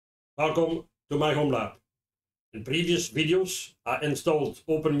Welcome to my home lab. In previous videos, I installed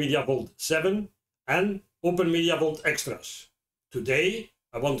OpenMediaVault 7 and OpenMediaVault Extras. Today,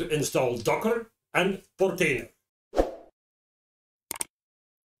 I want to install Docker and Portainer.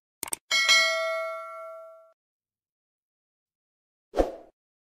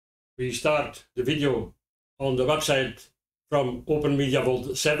 We start the video on the website from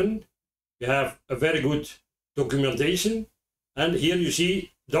OpenMediaVault 7. We have a very good documentation, and here you see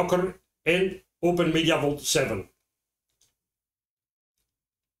Docker in OpenMediaVault 7.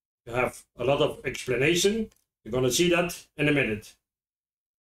 You have a lot of explanation. You're going to see that in a minute.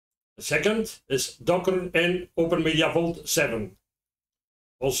 The second is Docker in OpenMediaVault 7.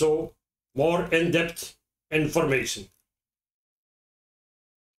 Also more in-depth information.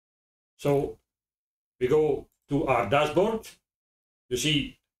 So we go to our dashboard. You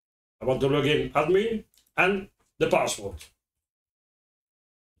see I want to log in admin and the password.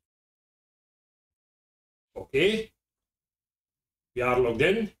 Okay, we are logged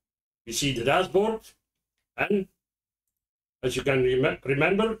in. We see the dashboard, and as you can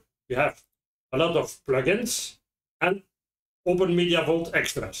remember, we have a lot of plugins and OpenMediaVault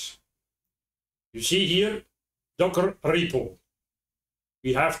extras. You see here Docker repo.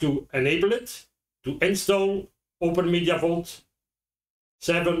 We have to enable it to install OpenMediaVault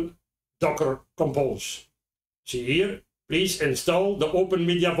 7 Docker Compose. See here, please install the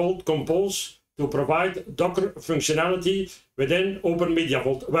OpenMediaVault Compose to provide Docker functionality within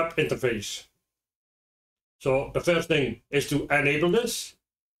OpenMediaVault web interface. So the first thing is to enable this,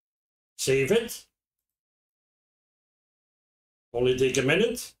 save it, only take a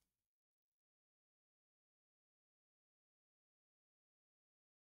minute.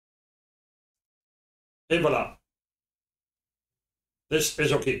 And voila, this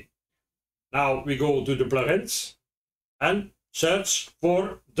is okay. Now we go to the plugins and search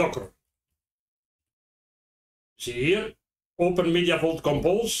for Docker. See here, OpenMediaVault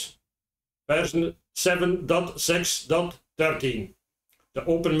Compose version 7.6.13, the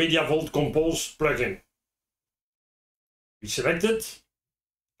OpenMediaVault Compose plugin. We select it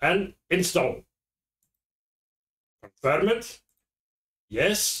and install. Confirm it,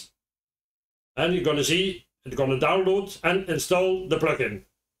 yes, and you're going to see it's going to download and install the plugin.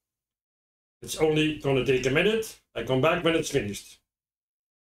 It's only going to take a minute. I come back when it's finished.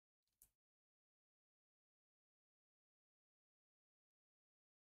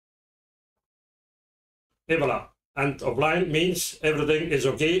 Et voila. And offline means everything is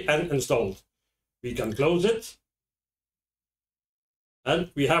okay and installed. We can close it.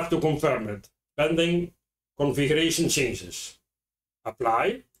 And we have to confirm it. Pending configuration changes.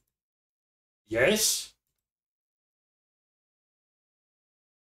 Apply. Yes.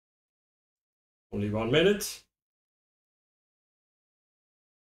 Only 1 minute.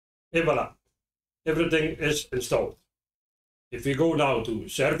 Et voila. Everything is installed. If we go now to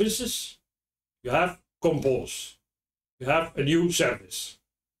services, you have Compose. You have a new service.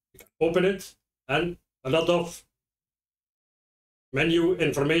 You can open it and a lot of menu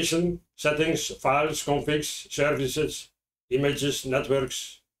information, settings, files, configs, services, images,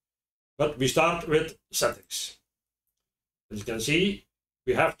 networks. But we start with settings. As you can see,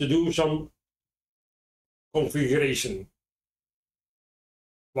 we have to do some configuration.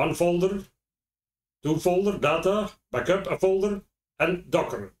 1 folder, 2 folder, data, backup a folder, and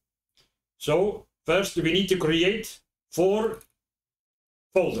Docker. So first we need to create 4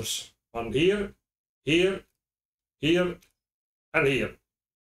 folders. One here, here, here, and here.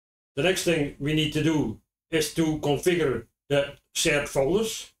 The next thing we need to do is to configure the shared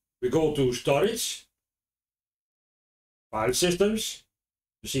folders. We go to storage, file systems.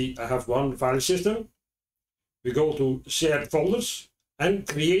 You see I have 1 file system. We go to shared folders and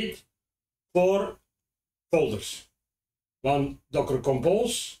create 4 folders. 1 Docker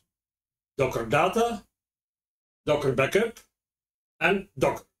Compose, Docker Data, Docker Backup, and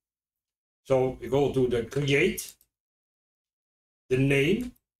Docker. So we go to the create, the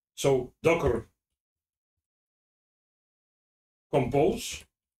name, so Docker Compose.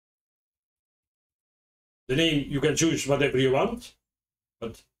 The name you can choose whatever you want,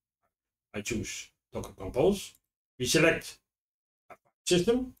 but I choose Docker Compose. We select a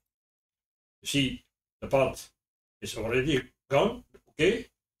system. You see the path is already gone. Okay.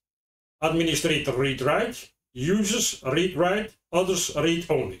 Administrator read-write, users read-write, others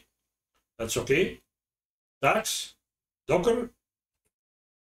read-only. That's okay. Tags, Docker,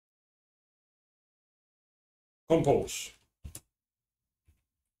 Compose.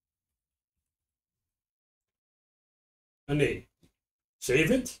 A name.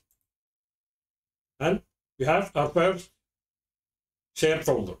 Save it. And we have our first shared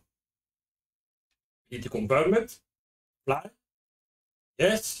folder. Need to confirm it. Apply.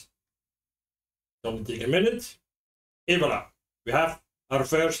 Yes. Don't take a minute. Et voila. We have our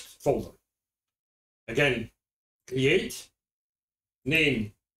first folder. Again, create.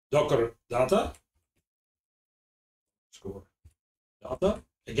 Name Docker data. Score data.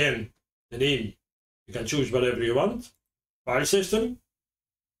 Again, the name, you can choose whatever you want. File system.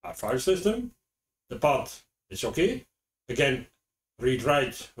 Our file system. The path is okay. Again, read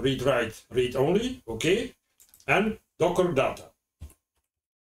write, read only. Okay. And Docker data.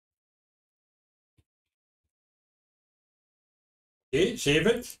 Okay, save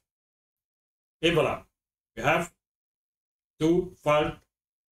it. Et voila. We have two file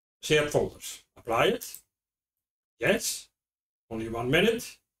shared folders. Apply it. Yes. Only 1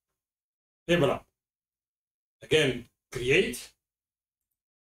 minute. Et voila. Again, create.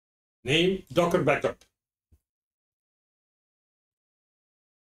 Name Docker backup.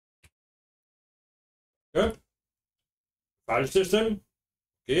 Backup. File system.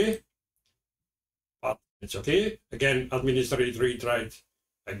 Okay. But it's okay. Again, administrate, read, write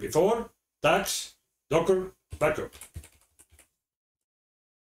like before. Tags, Docker backup.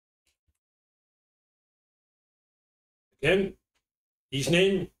 Again, this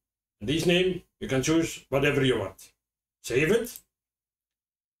name and this name, you can choose whatever you want. Save it.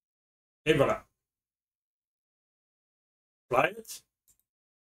 Et voila. Apply it.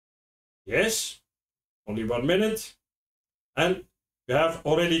 Yes. Only 1 minute. And we have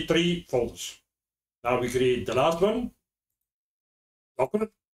already 3 folders. Now we create the last one. Docker.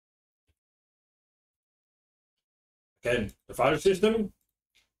 Again, the file system.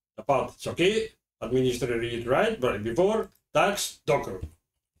 The path is okay. Administrator read write, but before tags Docker.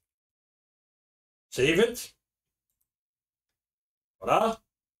 Save it. Voila.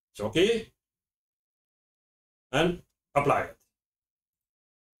 It's okay. And apply it.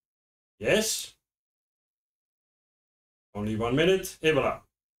 Yes. Only 1 minute. Et voila.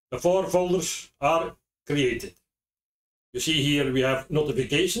 The 4 folders are created. You see here we have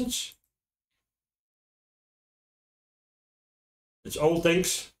notifications. It's all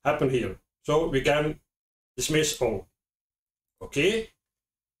things happen here. So we can dismiss all. Okay.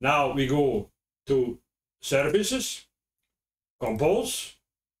 Now we go to services, compose,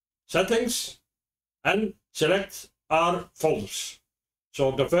 settings, and select our folders.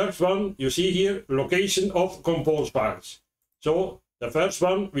 So the first one you see here, location of compose files. So the first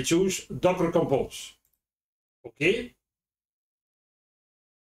one we choose Docker compose. Okay.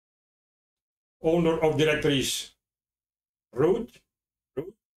 Owner of directories root. We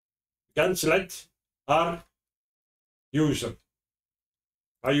can select our user,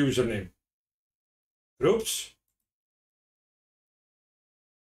 our username. Groups.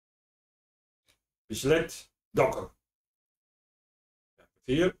 We select Docker.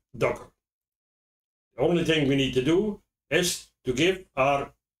 Here, Docker. The only thing we need to do is to give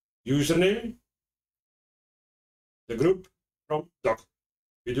our username the group from Docker.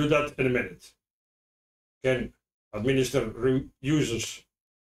 We do that in a minute. Can administer users.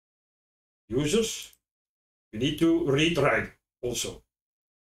 We need to read write also.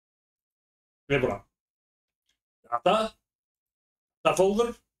 Voilà. Data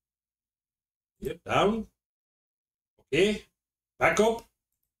folder. Here down. Okay. Backup.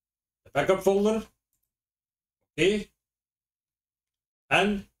 The backup folder. Okay.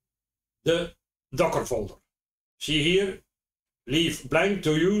 And the Docker folder. See here, leave blank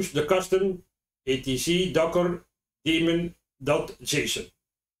to use the custom etc docker daemon.json.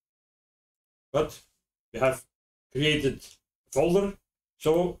 But we have created a folder,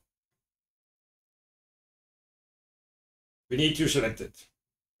 so we need to select it.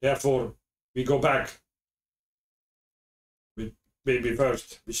 Therefore, we go back. Maybe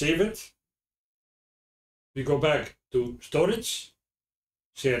first we save it. We go back to storage,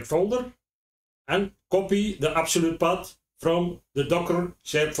 shared folder, and copy the absolute path from the Docker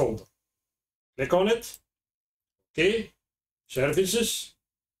shared folder. Click on it. Okay. Services,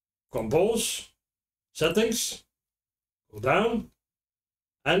 compose, settings, go down,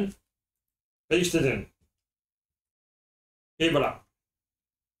 and paste it in. Et voilà.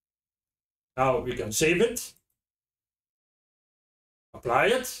 Now we can save it. Apply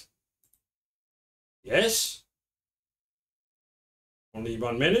it. Yes. Only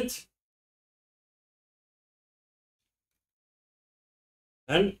 1 minute.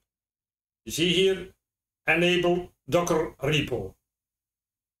 And you see here, enable Docker repo.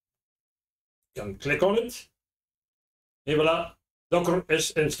 You can click on it. Et voilà, Docker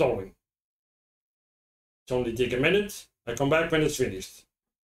is installing. It's only take a minute. I come back when it's finished.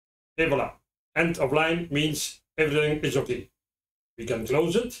 Et voilà. End of line means everything is okay. We can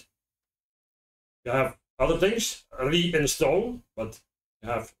close it. you have other things, reinstall, but you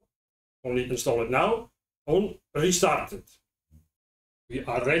have only install it now, on restart it. We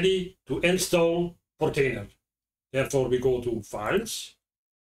are ready to install Portainer. Therefore, we go to Files,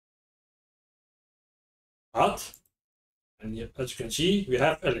 Add, and as you can see, we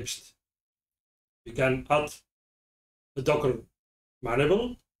have a list. We can add the Docker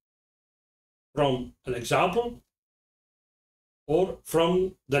manual from an example or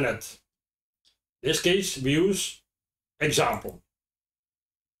from the net. In this case, we use example.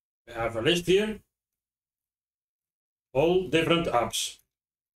 We have a list here, all different apps.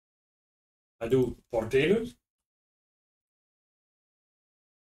 I do Portainer,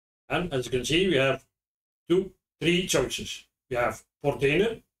 and as you can see, we have three choices. We have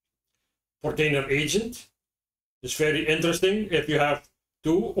Portainer, Portainer agent. It's very interesting if you have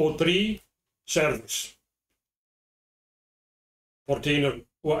 2 or 3 servers. Portainer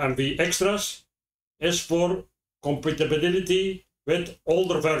OMV extras is for compatibility with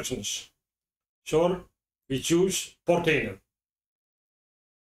older versions. So we choose Portainer.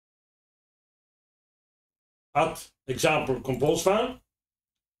 Add example compose file.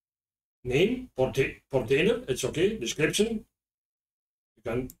 Name Portainer, it's okay. Description, you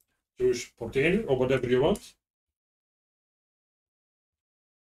can choose Portainer or whatever you want.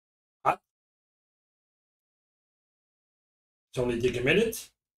 Add. It's only take a minute.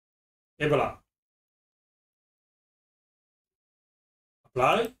 Et voila.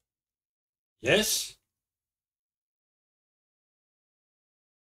 Apply. Yes.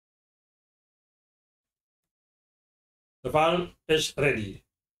 The file is ready.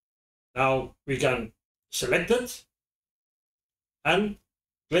 Now we can select it and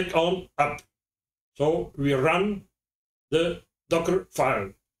click on Up. So we run the Docker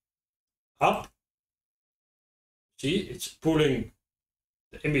file. Up. See, it's pulling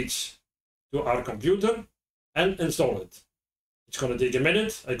the image to our computer and install it. It's going to take a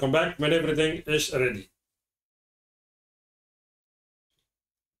minute. I come back when everything is ready.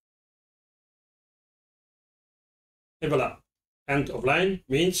 Et voila. End of line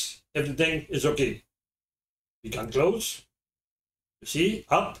means everything is okay. We can close. You see,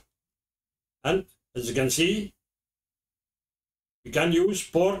 up. And as you can see, we can use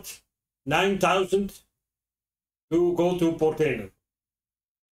port 9000 to go to Portainer.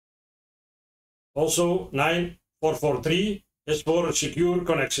 Also 9443 is for a secure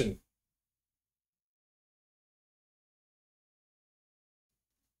connection.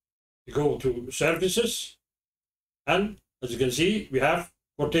 We go to services, and as you can see, we have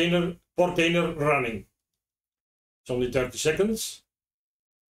Portainer running. It's only 30 seconds.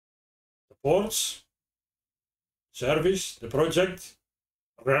 The ports, service, the project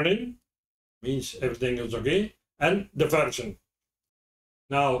running means everything is okay, and the version.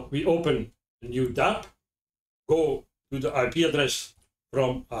 Now we open a new tab, go to the IP address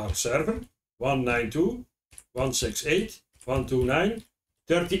from our server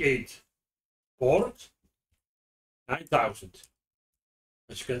 192.168.129.38, port 9000,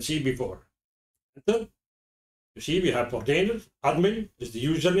 as you can see before. Enter. You see we have Portainer, admin is the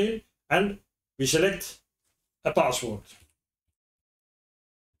username, and we select a password.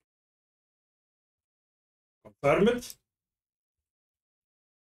 Confirm it.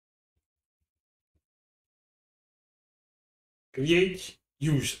 Create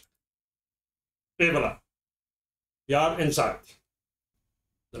user. Et voila. We are inside.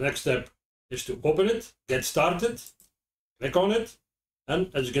 The next step is to open it, get started, click on it, and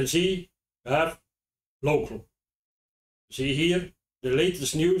as you can see, we have local. See here the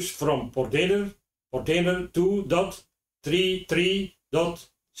latest news from Portainer, Portainer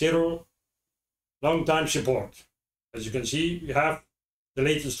 2.33.0 long time support. As you can see, we have the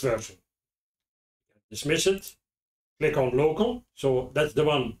latest version. Dismiss it, click on local, so that's the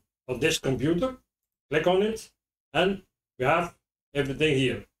one on this computer. Click on it, and we have everything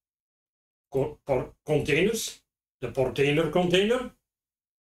here. Containers, the Portainer container,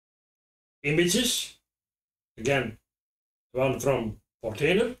 images, again, the one from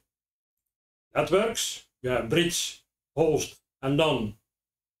Portainer, networks, we have bridge, host, and then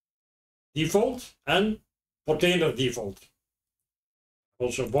default, and Portainer default.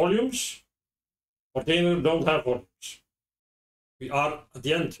 Also volumes, Portainer don't have volumes. We are at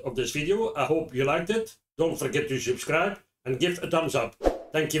the end of this video. I hope you liked it. Don't forget to subscribe and give a thumbs up.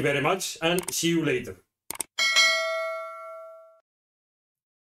 Thank you very much, and see you later.